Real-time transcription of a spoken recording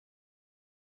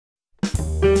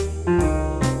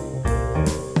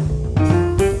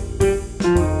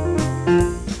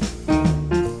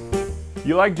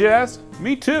You like jazz?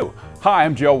 Me too. Hi,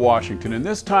 I'm Joe Washington, and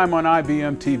this time on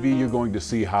IBM TV you're going to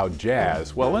see how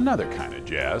jazz, well, another kind of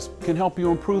jazz, can help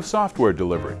you improve software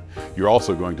delivery. You're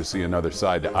also going to see another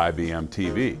side to IBM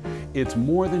TV. It's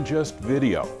more than just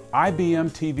video.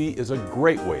 IBM TV is a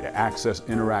great way to access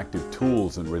interactive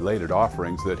tools and related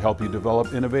offerings that help you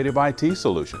develop innovative IT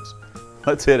solutions.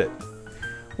 Let's hit it.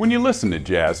 When you listen to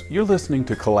jazz, you're listening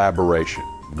to collaboration.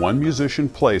 One musician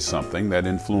plays something that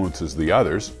influences the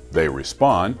others, they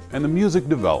respond, and the music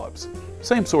develops.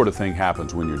 Same sort of thing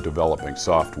happens when you're developing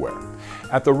software.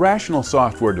 At the Rational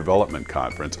Software Development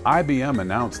Conference, IBM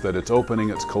announced that it's opening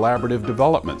its collaborative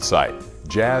development site,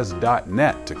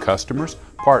 jazz.net, to customers,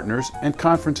 partners, and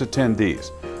conference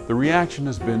attendees. The reaction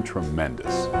has been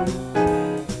tremendous.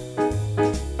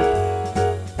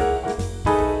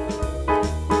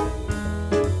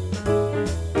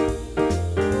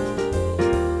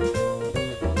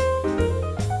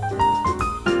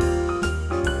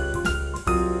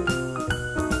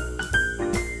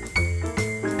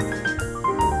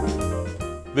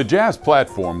 The Jazz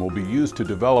platform will be used to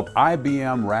develop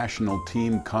IBM Rational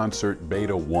Team Concert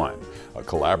Beta 1, a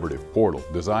collaborative portal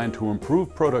designed to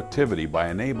improve productivity by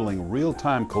enabling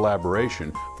real-time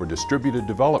collaboration for distributed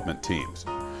development teams.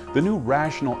 The new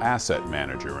Rational Asset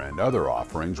Manager and other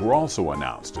offerings were also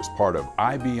announced as part of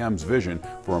IBM's vision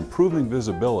for improving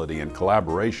visibility and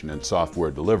collaboration in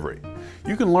software delivery.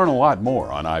 You can learn a lot more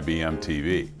on IBM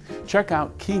TV. Check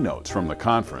out keynotes from the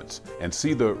conference and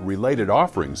see the Related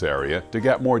Offerings area to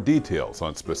get more details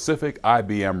on specific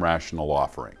IBM Rational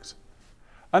offerings.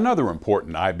 Another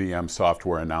important IBM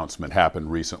software announcement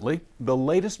happened recently, the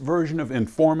latest version of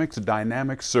Informix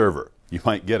Dynamic Server. You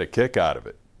might get a kick out of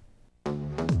it.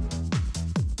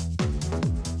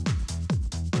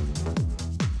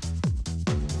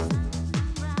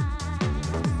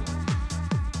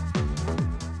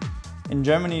 In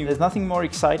Germany, there's nothing more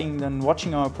exciting than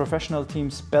watching our professional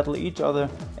teams battle each other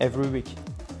every week.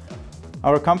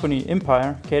 Our company,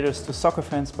 Empire, caters to soccer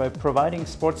fans by providing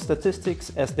sports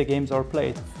statistics as the games are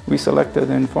played. We selected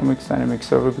the Informix Dynamic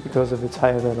Server because of its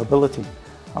high availability.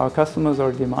 Our customers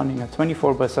are demanding a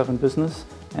 24/7 business,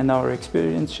 and our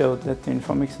experience showed that the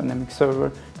Informix Dynamic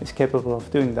Server is capable of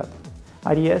doing that.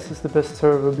 IDS is the best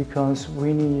server because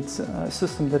we need a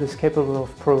system that is capable of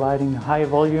providing high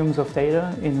volumes of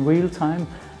data in real time,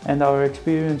 and our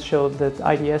experience showed that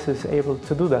IDS is able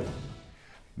to do that.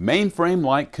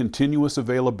 Mainframe-like continuous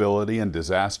availability and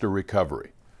disaster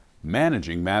recovery,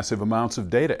 managing massive amounts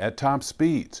of data at top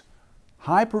speeds,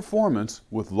 high performance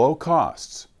with low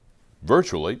costs,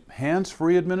 virtually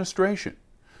hands-free administration.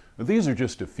 These are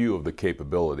just a few of the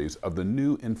capabilities of the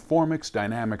new Informix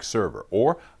Dynamic Server,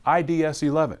 or IDS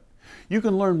 11. You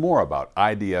can learn more about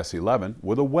IDS 11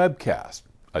 with a webcast,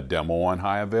 a demo on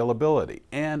high availability,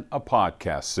 and a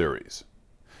podcast series.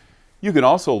 You can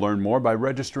also learn more by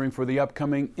registering for the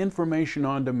upcoming Information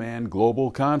on Demand Global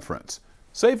Conference.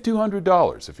 Save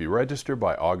 $200 if you register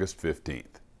by August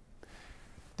 15th.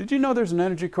 Did you know there's an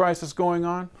energy crisis going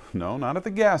on? No, not at the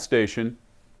gas station,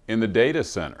 in the data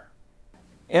center.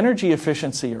 Energy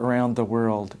efficiency around the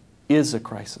world is a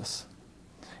crisis.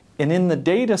 And in the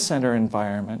data center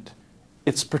environment,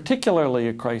 it's particularly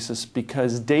a crisis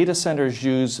because data centers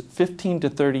use 15 to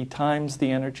 30 times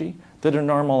the energy that a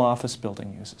normal office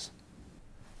building uses.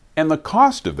 And the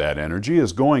cost of that energy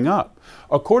is going up.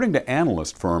 According to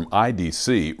analyst firm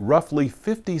IDC, roughly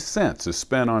 50 cents is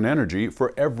spent on energy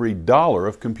for every dollar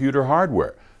of computer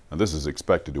hardware. Now, this is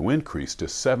expected to increase to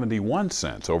 71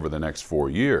 cents over the next 4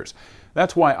 years.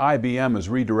 That's why IBM is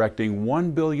redirecting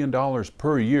 $1 billion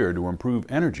per year to improve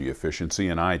energy efficiency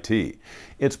in IT.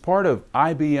 It's part of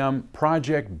IBM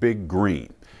Project Big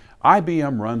Green.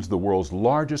 IBM runs the world's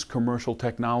largest commercial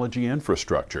technology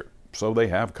infrastructure, so they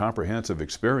have comprehensive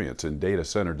experience in data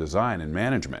center design and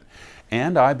management.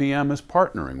 And IBM is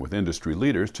partnering with industry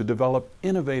leaders to develop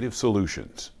innovative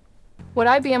solutions. What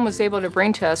IBM was able to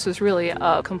bring to us was really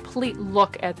a complete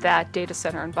look at that data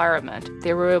center environment.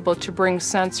 They were able to bring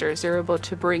sensors, they were able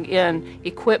to bring in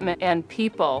equipment and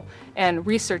people and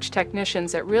research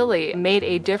technicians that really made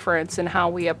a difference in how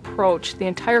we approach the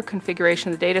entire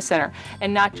configuration of the data center,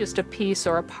 and not just a piece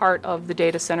or a part of the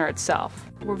data center itself.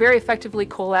 We're very effectively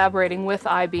collaborating with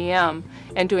IBM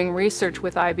and doing research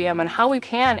with IBM on how we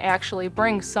can actually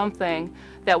bring something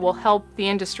that will help the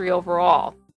industry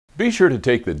overall. Be sure to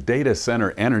take the Data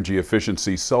Center Energy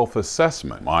Efficiency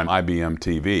Self-Assessment on IBM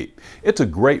TV. It's a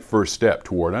great first step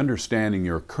toward understanding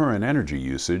your current energy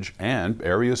usage and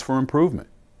areas for improvement.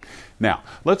 Now,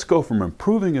 let's go from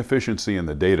improving efficiency in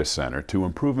the data center to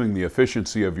improving the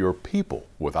efficiency of your people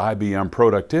with IBM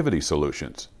productivity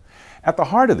solutions. At the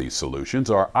heart of these solutions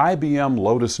are IBM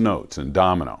Lotus Notes and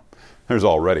Domino. There's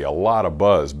already a lot of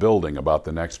buzz building about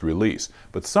the next release,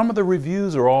 but some of the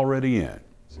reviews are already in.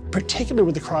 Particularly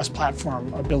with the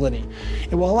cross-platform ability,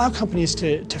 it will allow companies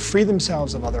to free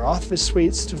themselves of other Office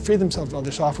suites, to free themselves of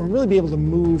other software, and really be able to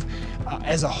move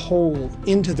as a whole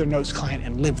into their Notes client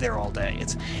and live there all day.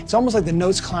 It's almost like the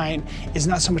Notes client is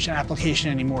not so much an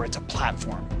application anymore, it's a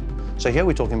platform. So here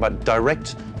we're talking about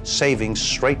direct savings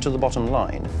straight to the bottom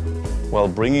line. Well,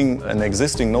 bringing an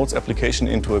existing Notes application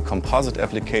into a composite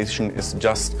application is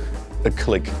just a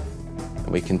click.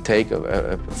 We can take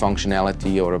a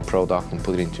functionality or a product and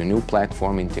put it into a new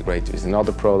platform, integrate it with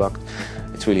another product.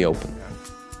 It's really open.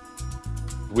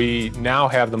 We now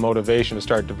have the motivation to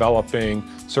start developing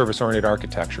service-oriented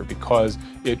architecture because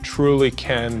it truly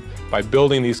can, by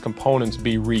building these components,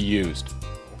 be reused.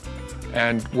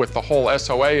 And with the whole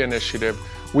SOA initiative,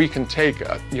 we can take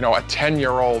a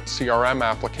 10-year-old CRM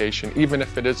application, even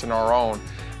if it isn't our own,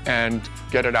 and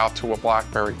get it out to a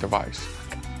BlackBerry device.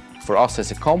 For us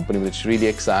as a company, it's really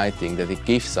exciting that it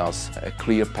gives us a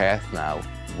clear path now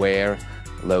where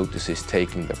Lotus is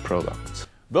taking the products.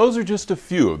 Those are just a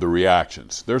few of the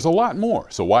reactions. There's a lot more,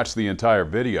 so watch the entire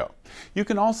video. You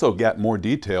can also get more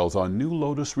details on new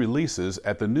Lotus releases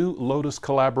at the new Lotus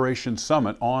Collaboration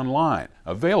Summit online,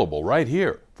 available right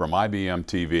here from IBM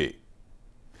TV.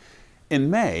 In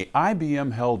May,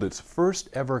 IBM held its first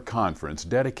ever conference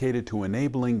dedicated to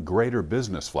enabling greater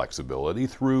business flexibility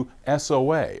through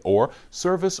SOA, or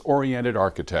Service-Oriented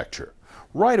Architecture.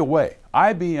 Right away,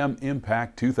 IBM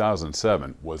Impact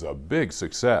 2007 was a big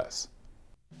success.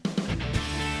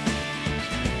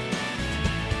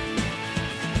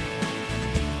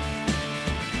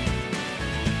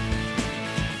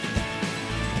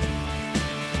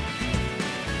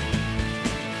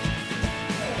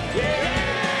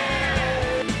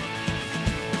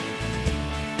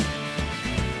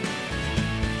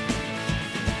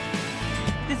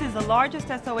 This is the largest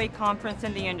SOA conference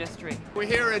in the industry. We're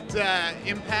here at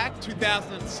Impact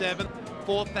 2007,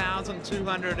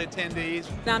 4,200 attendees.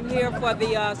 I'm here for the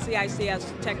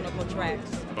CICS technical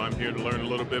tracks. I'm here to learn a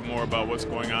little bit more about what's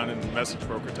going on in message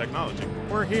broker technology.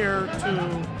 We're here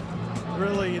to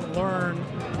really learn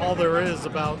all there is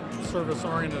about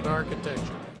service-oriented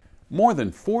architecture. More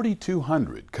than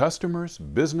 4,200 customers,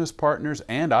 business partners,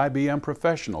 and IBM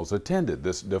professionals attended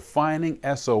this defining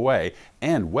SOA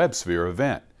and WebSphere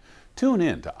event. Tune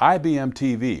in to IBM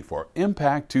TV for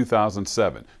Impact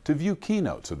 2007 to view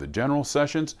keynotes of the general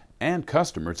sessions and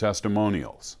customer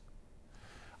testimonials.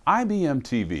 IBM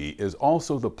TV is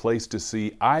also the place to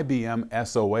see IBM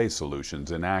SOA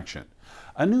solutions in action.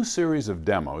 A new series of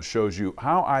demos shows you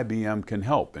how IBM can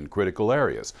help in critical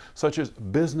areas such as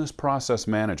business process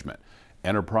management,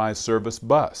 enterprise service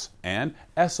bus, and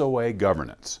SOA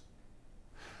governance.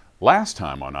 Last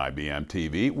time on IBM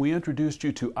TV, we introduced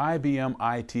you to IBM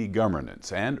IT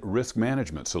governance and risk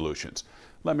management solutions.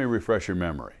 Let me refresh your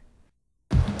memory.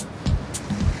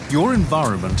 Your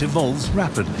environment evolves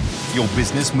rapidly, your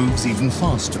business moves even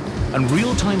faster, and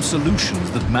real-time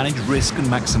solutions that manage risk and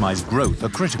maximize growth are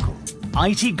critical.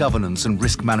 IT governance and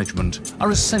risk management are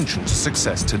essential to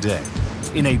success today,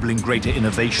 enabling greater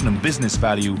innovation and business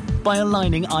value by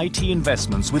aligning IT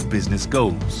investments with business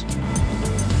goals.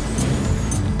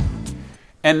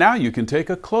 And now you can take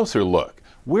a closer look.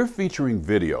 We're featuring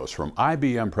videos from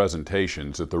IBM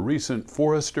presentations at the recent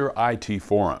Forrester IT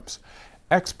Forums.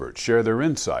 Experts share their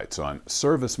insights on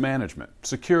service management,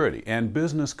 security, and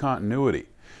business continuity.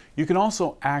 You can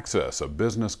also access a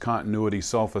business continuity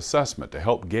self-assessment to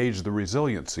help gauge the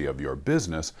resiliency of your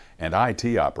business and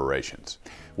IT operations.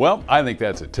 Well, I think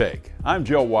that's a take. I'm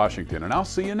Joe Washington, and I'll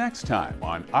see you next time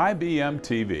on IBM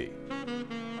TV.